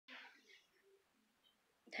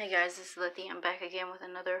Hey guys, this is Letty. I'm back again with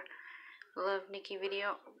another Love Nikki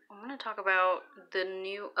video. I'm going to talk about the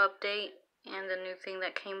new update and the new thing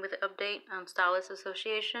that came with the update on Stylist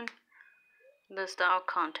Association. The style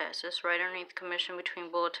contest is right underneath commission between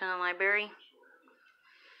Bulletin and Library.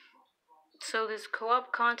 So this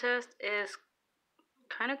co-op contest is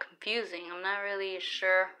kind of confusing. I'm not really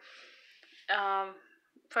sure.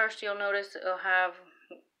 First you'll notice it'll have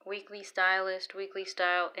weekly stylist, weekly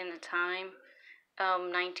style, and the time.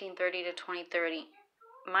 19:30 to 20:30.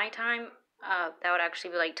 My time, that would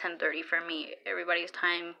actually be like 10:30 for me. Everybody's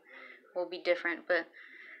time will be different, but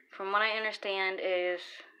from what I understand is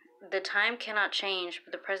the time cannot change,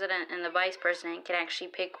 but the president and the vice president can actually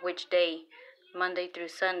pick which day, Monday through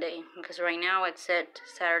Sunday, because right now it's set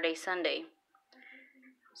Saturday, Sunday.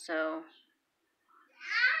 So,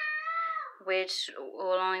 which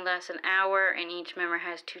will only last an hour, and each member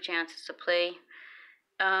has 2 chances to play.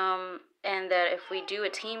 And that if we do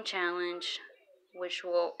a team challenge, which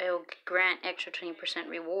it'll grant extra 20%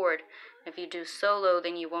 reward. If you do solo,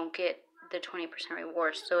 then you won't get the 20%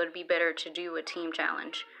 reward. So it'd be better to do a team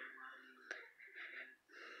challenge.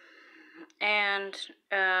 And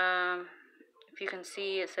if you can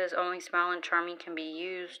see, it says only Smile and Charming can be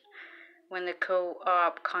used. When the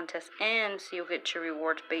co-op contest ends, you'll get your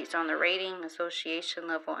rewards based on the rating, association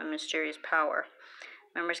level, and mysterious power.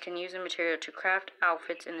 Members can use the material to craft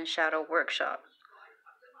outfits in the shadow workshop.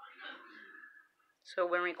 So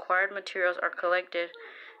when required materials are collected,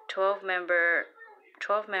 12 members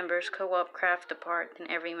co-op craft the part,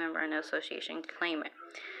 then every member in the association can claim it.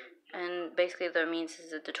 And basically what that means is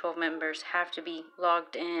that the 12 members have to be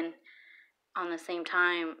logged in on the same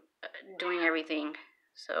time doing everything.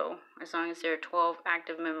 So as long as there are 12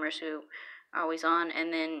 active members who are always on,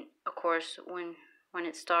 and then of course when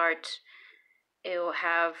it starts, it'll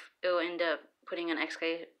end up putting an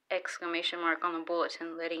exclamation mark on the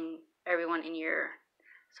bulletin, letting everyone in your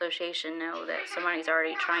association know that somebody's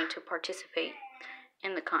already trying to participate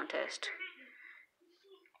in the contest.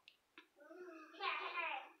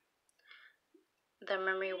 The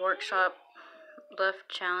memory workshop left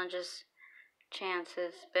chances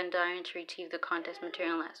been dying to retrieve the contest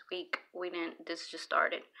material last week. This just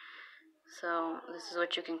started. So this is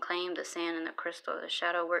what you can claim: the sand and the crystal. The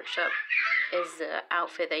shadow workshop is the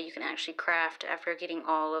outfit that you can actually craft after getting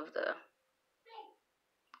all of the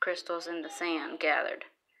crystals in the sand gathered.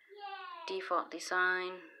 Default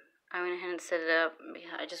design. I went ahead and set it up.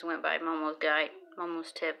 I just went by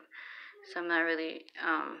Momo's tip. So I'm not really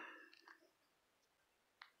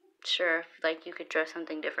sure if like you could dress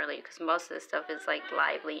something differently, because most of this stuff is like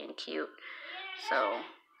lively and cute. So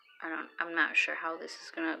I'm not sure how this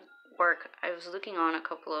is gonna work. I was looking on a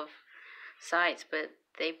couple of sites, but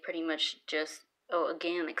they pretty much just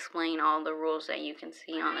again explain all the rules that you can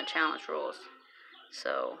see on the challenge rules.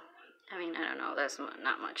 So I mean, I don't know, that's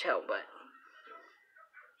not much help, but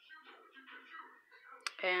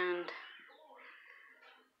and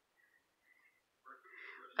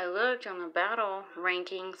I looked on the battle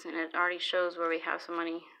rankings, and it already shows where we have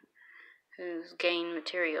somebody who's gained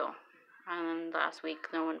material. And then last week,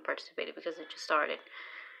 no one participated because it just started.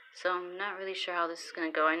 So I'm not really sure how this is going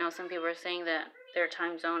to go. I know some people are saying that their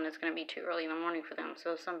time zone is going to be too early in the morning for them,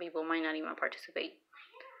 so some people might not even participate.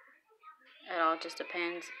 It all just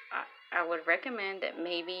depends. I would recommend that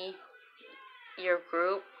maybe your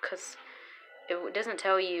group, because it doesn't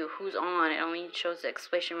tell you who's on. It only shows the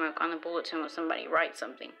exclamation mark on the bulletin when somebody writes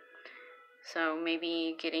something. So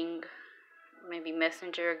maybe getting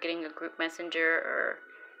a group messenger or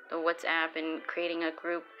the WhatsApp and creating a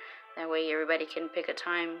group. That way everybody can pick a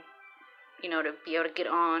time, to be able to get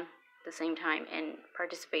on at the same time and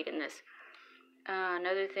participate in this.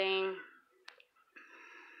 Another thing,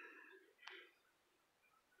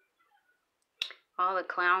 all the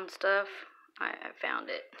clown stuff, I found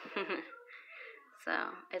it.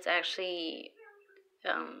 So it's actually,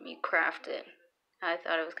 you craft it. I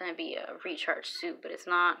thought it was going to be a recharge suit, but it's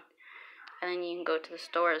not. And then you can go to the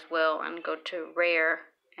store as well and go to Rare,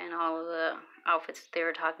 and all of the outfits they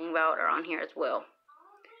were talking about are on here as well.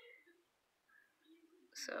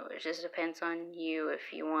 So it just depends on you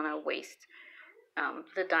if you want to waste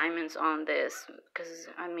the diamonds on this, because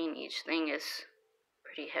I mean each thing is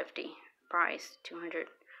pretty hefty price.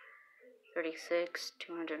 236,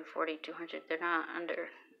 240, 200. They're not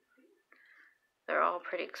under. They're all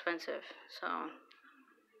pretty expensive. So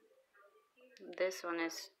this one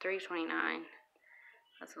is $329.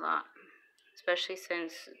 That's a lot, especially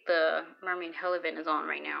since the Mermaid Hell event is on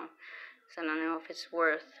right now. So I don't know if it's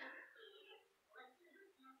worth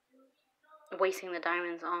wasting the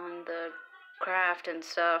diamonds on the craft and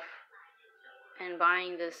stuff, and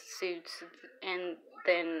buying the suits and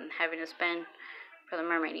then having to spend for the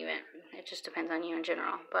mermaid event. It just depends on you in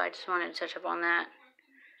general. But I just wanted to touch up on that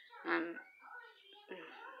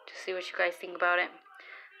to see what you guys think about it.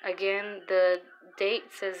 Again, the date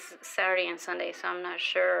says Saturday and Sunday, so I'm not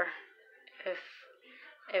sure if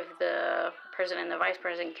the president and the vice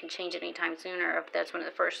president can change it anytime sooner, or if that's when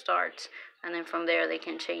it first starts, and then from there they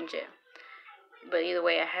can change it. But either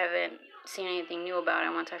way, I haven't seen anything new about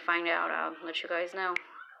it. Once I find out, I'll let you guys know.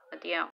 But yeah.